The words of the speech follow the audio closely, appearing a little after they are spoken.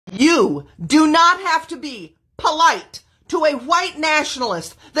You do not have to be polite to a white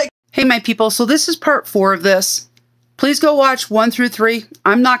nationalist that... Hey, my people, so this is part 4 of this. Please go watch 1 through 3.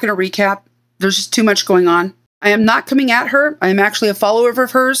 I'm not going to recap. There's just too much going on. I am not coming at her. I am actually a follower of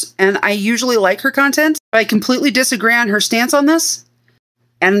hers, and I usually like her content. But I completely disagree on her stance on this.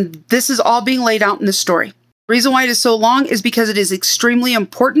 And this is all being laid out in this story. The reason why it is so long is because it is extremely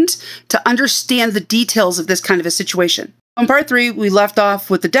important to understand the details of this kind of a situation. On part 3, we left off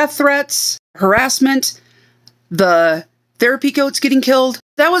with the death threats, harassment, the therapy goats getting killed.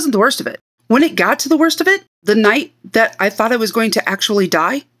 That wasn't the worst of it. When it got to the worst of it, the night that I thought I was going to actually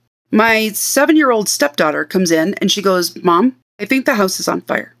die, my 7-year-old stepdaughter comes in and she goes, "Mom, I think the house is on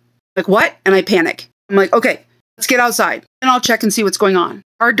fire." Like, what? And I panic. I'm like, okay, let's get outside and I'll check and see what's going on.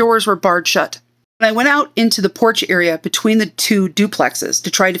 Our doors were barred shut. When I went out into the porch area between the 2 duplexes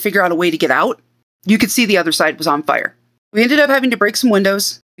to try to figure out a way to get out, you could see the other side was on fire. We ended up having to break some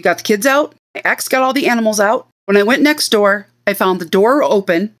windows. We got the kids out. My ex got all the animals out. When I went next door, I found the door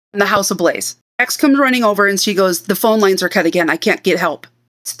open and the house ablaze. Ex comes running over and she goes, "The phone lines are cut again. I can't get help."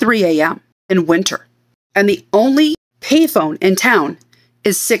 It's 3 a.m. in winter. And the only payphone in town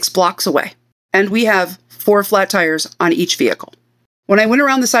is 6 blocks away. And we have 4 flat tires on each vehicle. When I went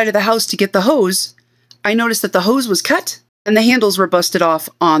around the side of the house to get the hose, I noticed that the hose was cut and the handles were busted off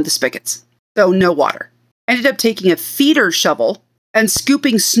on the spigots. So no water. I ended up taking a feeder shovel and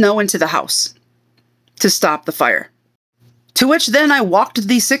scooping snow into the house to stop the fire. To which then I walked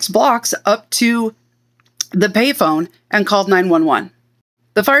these 6 blocks up to the payphone and called 911.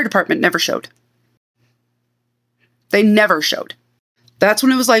 The fire department never showed. They never showed. That's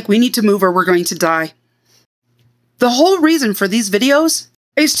when it was like, we need to move or we're going to die. The whole reason for these videos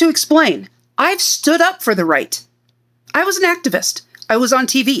is to explain, I've stood up for the right. I was an activist. I was on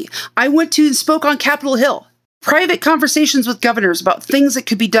TV. I went to and spoke on Capitol Hill. Private conversations with governors about things that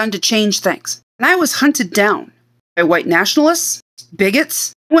could be done to change things. And I was hunted down by white nationalists,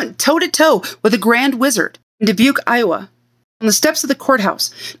 bigots. I went toe-to-toe with a grand wizard in Dubuque, Iowa, on the steps of the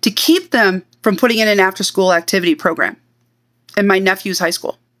courthouse to keep them from putting in an after-school activity program in my nephew's high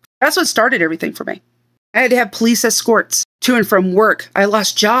school. That's what started everything for me. I had to have police escorts to and from work. I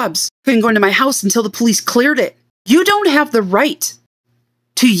lost jobs. Couldn't go into my house until the police cleared it. You don't have the right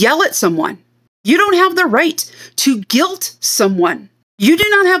to yell at someone. You don't have the right to guilt someone. You do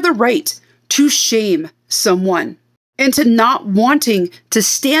not have the right to shame someone into not wanting to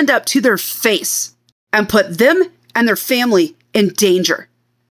stand up to their face and put them and their family in danger.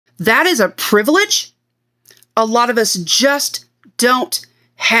 That is a privilege a lot of us just don't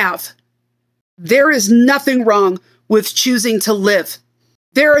have. There is nothing wrong with choosing to live.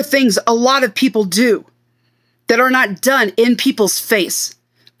 There are things a lot of people do that are not done in people's face,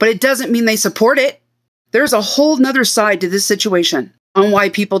 but it doesn't mean they support it. There's a whole nother side to this situation on why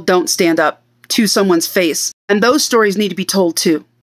people don't stand up to someone's face. And those stories need to be told too.